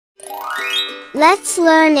Let's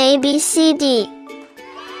learn ABCD.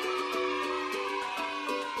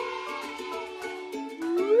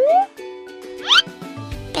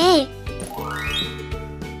 A.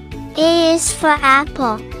 A is for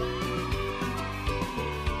apple.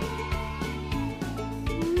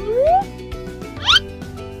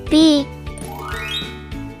 B.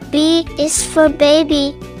 B is for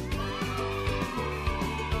baby.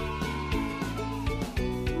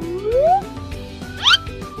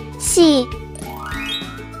 C.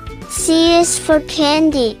 C is for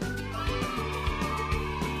candy.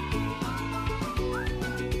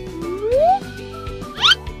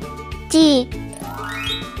 D.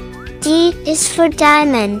 D is for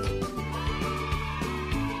diamond.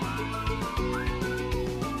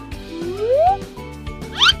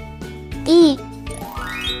 E.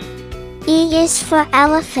 E is for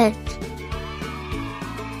elephant.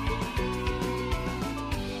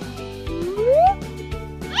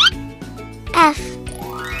 F.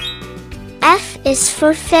 F is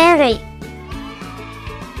for fairy.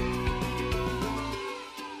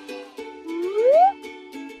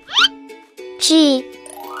 G.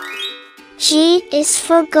 G is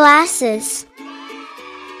for glasses.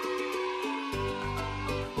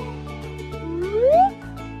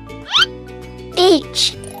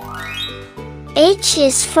 H. H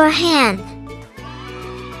is for hand.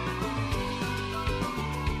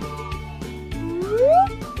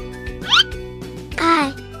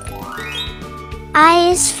 I. I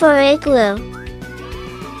is for igloo.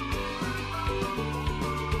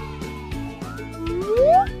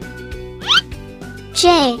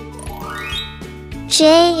 J.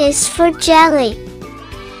 J is for jelly.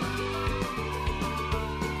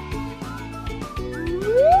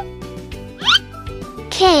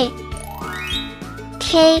 K.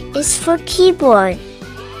 K is for keyboard.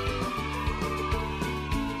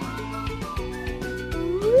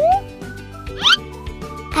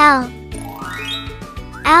 L.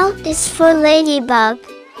 L is for ladybug.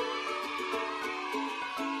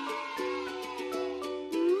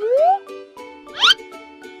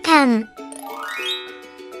 M.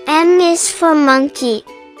 M is for monkey.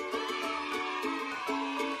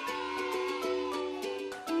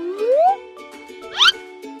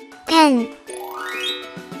 N.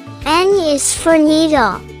 N is for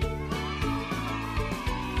needle.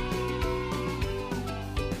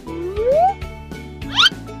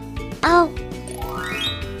 O.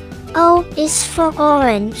 O is for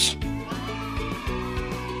orange.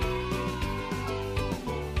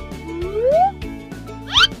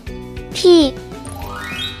 P.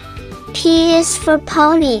 P is for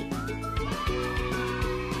pony.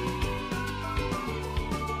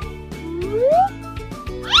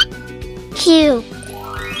 Q.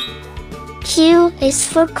 Q is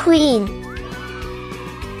for queen.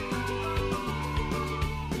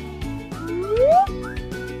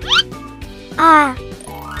 R.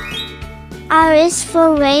 R is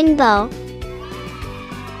for rainbow.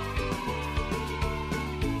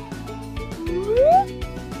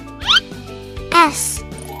 S.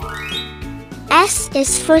 S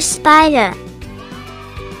is for spider.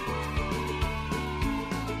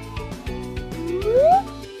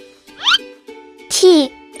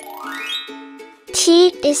 T.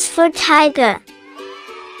 T is for tiger.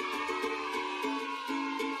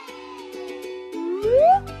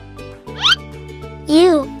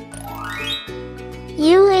 U.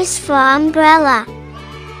 U is for umbrella.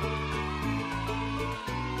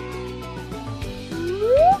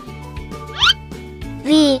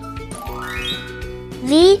 V.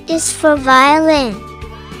 V is for violin.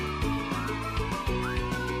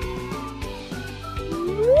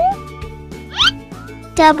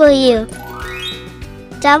 W.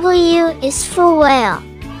 W is for whale.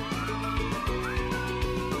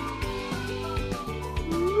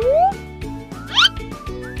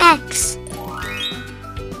 X.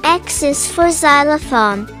 X is for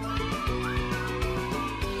xylophone.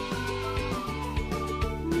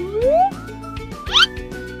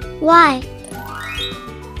 Y.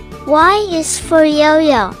 Y is for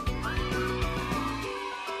yo-yo.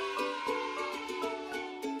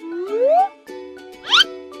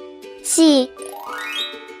 Z.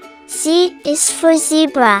 Z is for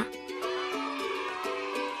zebra.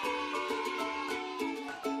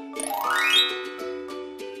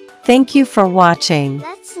 Thank you for watching.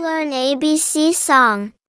 Let's learn ABC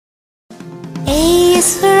song. A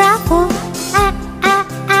is for apple,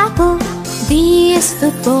 apple. B is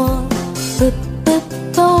for ball,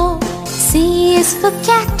 ball. C is for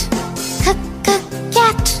cat,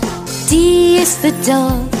 cat. D is for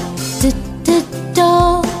dog,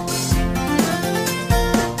 dog.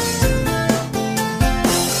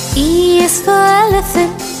 E is for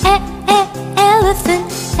elephant,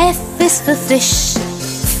 for fish,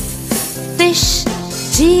 fish.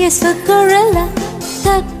 G is for gorilla,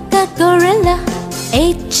 gorilla.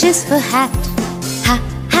 H is for hat, hat.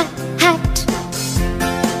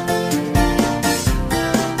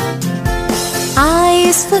 I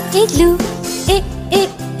is for igloo,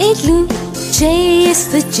 igloo. J is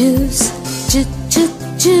for juice,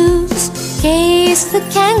 juice. K is for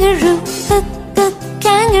kangaroo,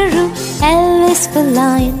 kangaroo. L is for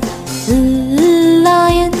lion,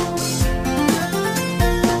 lion.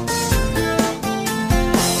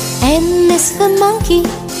 M is for monkey,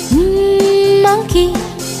 monkey.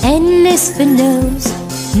 N is for nose,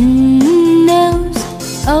 nose.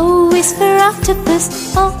 O is for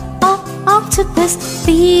octopus, octopus.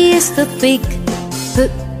 P is for pig,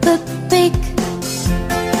 pig.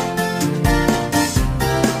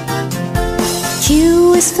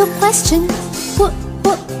 Q is for question,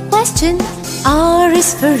 question. R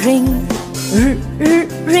is for ring,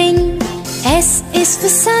 ring. S is for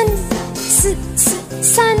sun,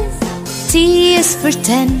 sun. T is for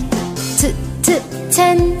ten,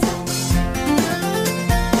 ten.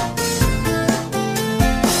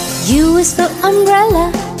 U is for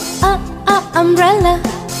umbrella, umbrella.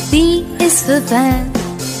 V is for van,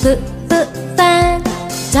 van.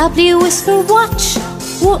 W is for watch,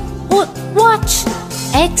 watch.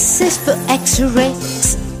 X is for X-ray,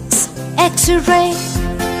 X-ray.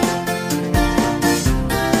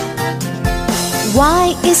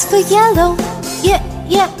 Y is for yellow,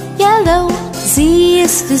 yellow. Z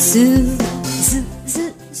is for zoo,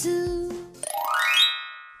 zoo.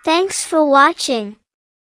 Thanks for watching.